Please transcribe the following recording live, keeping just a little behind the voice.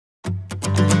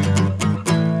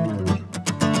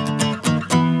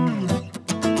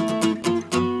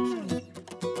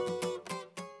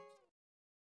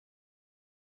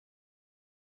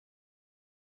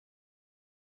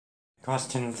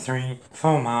Question 3,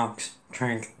 4 marks,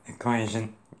 trig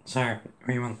equation. So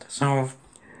we want to solve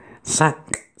sec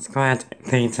squared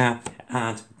theta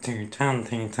add to tan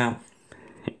theta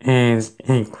is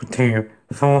equal to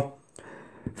 4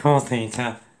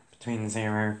 theta between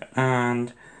 0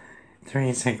 and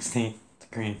 360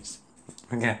 degrees.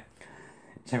 Okay,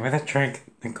 so with a trig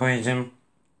equation,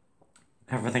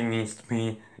 everything needs to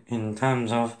be in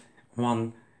terms of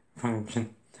one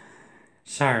function.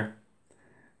 So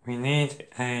we need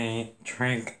a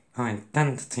trig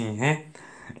identity here,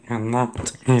 and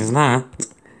that is that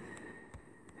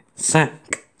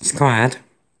sec squared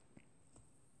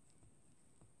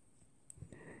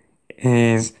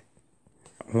is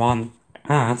 1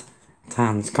 add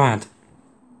tan squared.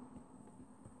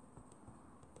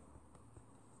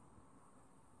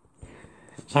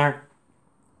 So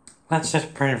let's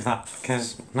just prove that,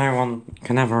 because no one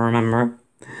can ever remember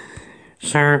it.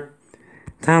 So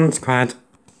tan squared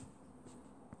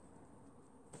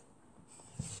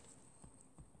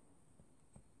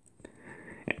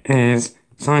is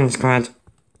sine squared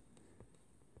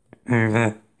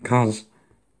over cos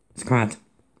squared.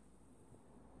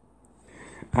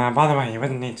 By the way, you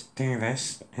wouldn't need to do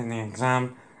this in the exam,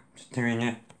 I'm just doing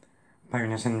it,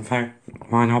 bonus info,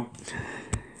 why not?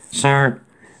 So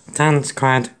tan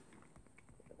squared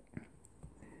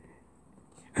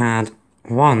add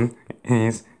 1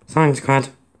 is sine squared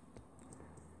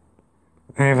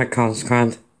over cos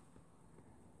squared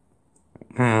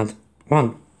add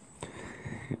 1.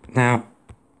 Now,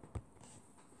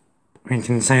 we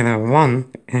can say that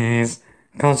 1 is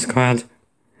cos squared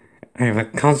over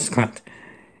cos squared.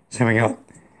 So we got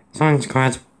sine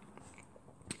squared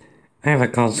over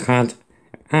cos squared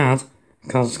add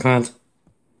cos squared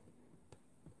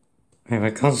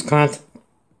over cos squared.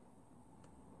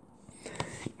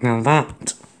 Now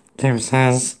that gives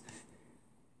us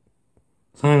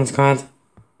sine squared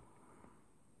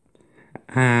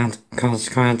add cos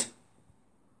squared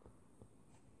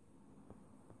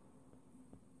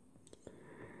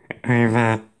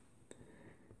over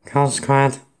cos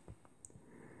squared.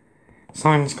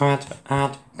 Sine squared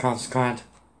add cos squared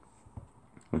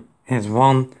is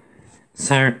 1,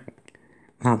 so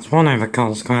that's 1 over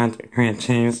cos squared, which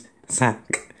is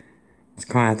sec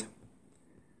squared.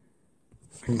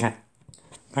 Okay,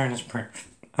 bonus proof.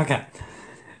 Okay,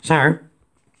 so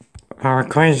our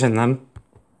equation then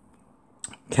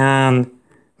can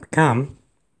become,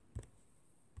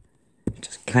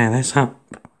 just clear this up.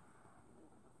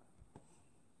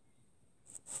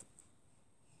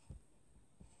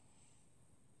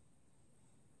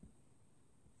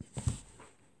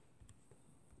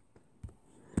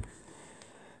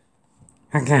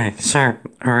 Okay, so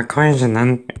our equation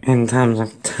then, in terms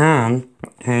of tan,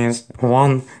 is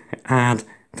 1 add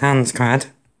tan squared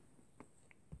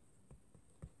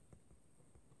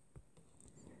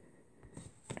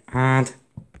add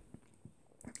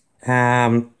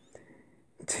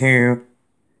 2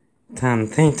 tan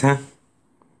theta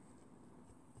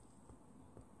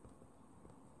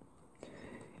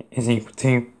is equal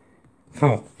to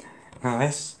 4. Now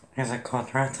this is a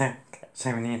quadratic,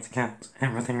 so we need to get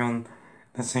everything on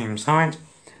the same side.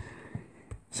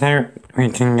 So we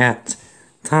can get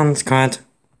tan squared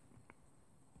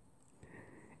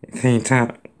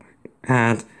theta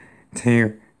add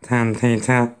 2 tan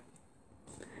theta.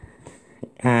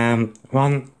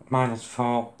 1 minus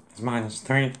 4 is minus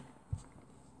 3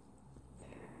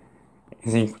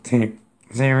 is equal to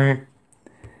 0.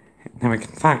 Now we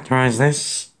can factorise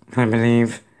this, I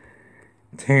believe,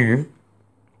 2.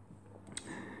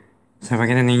 So we're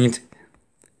going to need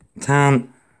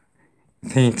tan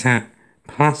theta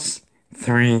plus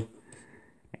 3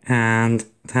 and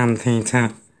tan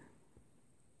theta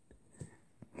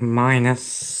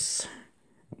minus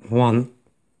 1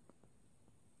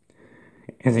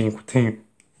 is equal to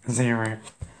 0.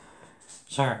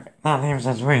 So that leaves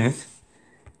us with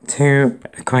 2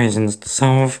 equations to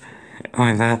solve.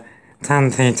 Either tan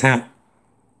theta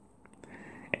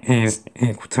is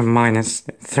equal to minus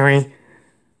 3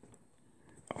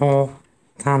 or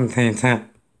tan theta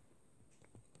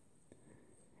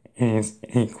is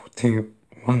equal to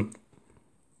 1.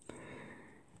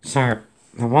 So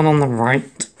the one on the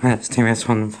right, let's do this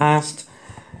one first.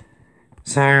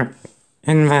 So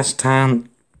inverse tan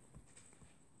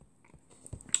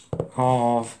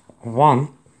of 1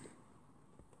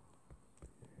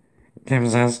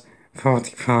 gives us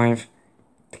 45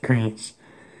 degrees.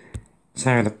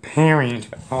 So the period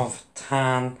of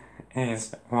tan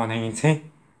is 180.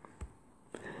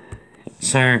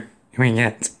 So we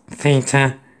get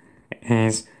theta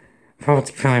is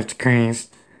 45 degrees,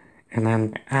 and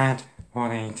then add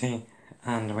 180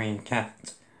 and we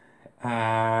get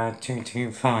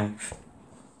 225.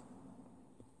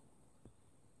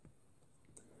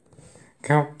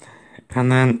 Cool.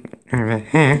 And then over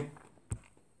here,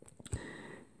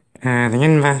 the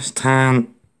inverse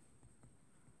tan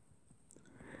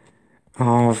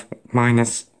of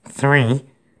minus 3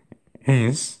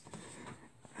 is,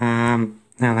 now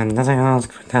then, does it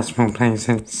ask for decimal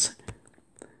places?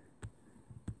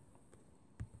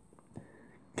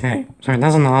 Okay, so it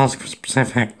doesn't ask for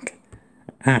specific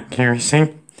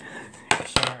accuracy.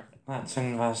 So that's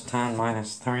inverse tan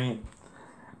minus 3.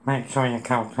 Make sure your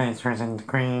calculator is in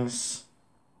degrees.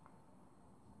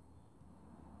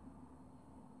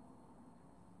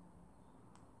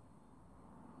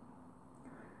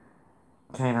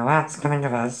 Okay, now that's going to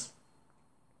give us,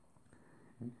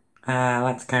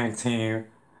 let's go to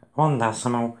 1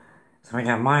 decimal, so we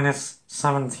get minus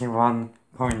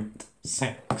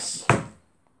 71.6.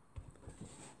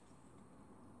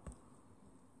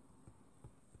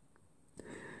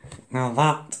 Now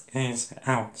that is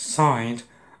outside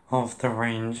of the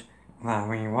range that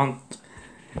we want.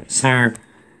 So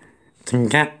to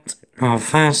get our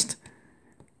first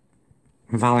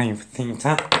value for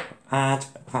theta, add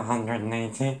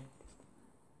 180.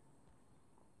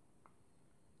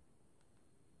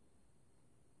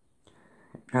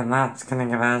 And that's going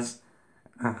to give us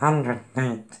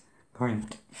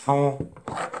 108.4.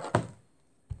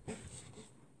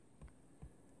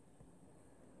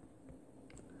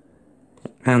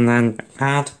 And then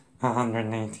add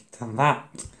 180 to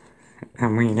that,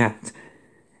 and we get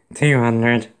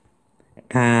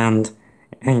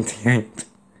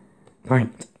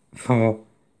 288.4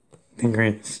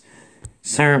 degrees.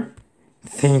 So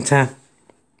theta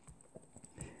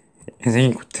is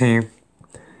equal to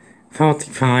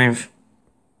 45,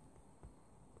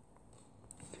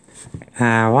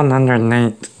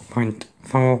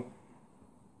 108.4,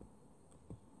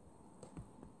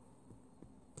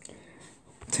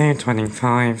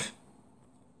 225,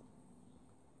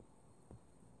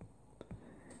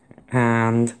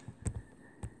 and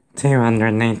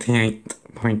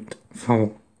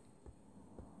 288.4.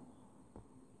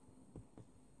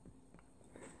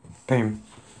 Boom.